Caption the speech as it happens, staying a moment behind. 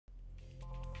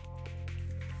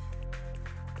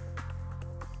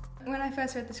When I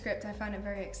first read the script, I found it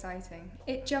very exciting.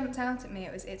 It jumped out at me.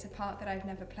 It's a part that I've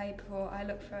never played before. I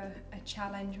look for a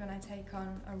challenge when I take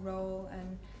on a role,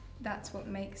 and that's what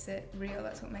makes it real.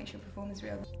 That's what makes your performance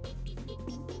real.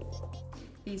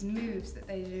 These moves that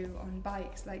they do on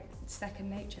bikes, like second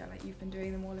nature, like you've been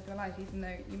doing them all of your life, even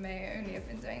though you may only have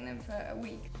been doing them for a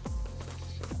week.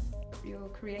 You're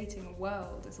creating a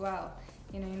world as well.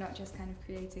 You know, you're not just kind of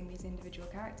creating these individual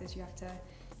characters. You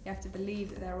have to believe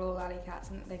that they're all Alleycats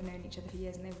and that they've known each other for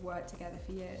years and they've worked together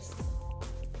for years.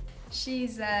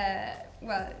 She's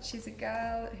she's a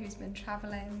girl who's been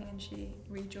travelling, and she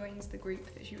rejoins the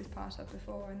group that she was part of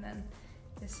before, and then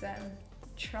this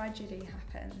tragedy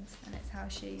happens, and it's how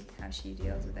she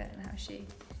deals with it and how she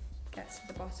gets to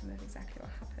the bottom of exactly what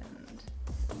happened.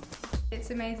 It's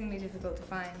amazingly difficult to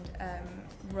find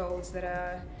roles that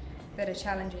are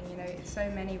challenging. You know, so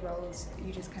many roles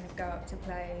you just kind of go up to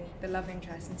play the love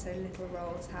interest, and so little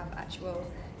roles have actual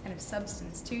kind of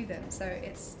substance to them. So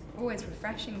it's always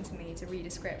refreshing to me to read a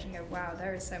script and go, wow,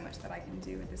 there is so much that I can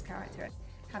do with this character.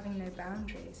 Having no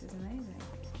boundaries is amazing.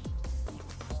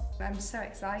 I'm so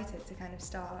excited to kind of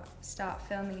start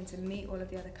filming and to meet all of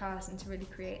the other cast and to really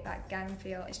create that gang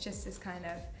feel. It's just this kind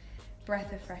of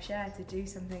breath of fresh air to do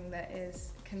something that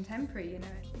is contemporary, you know.